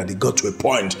idea that it got to a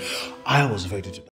point I was ready to die?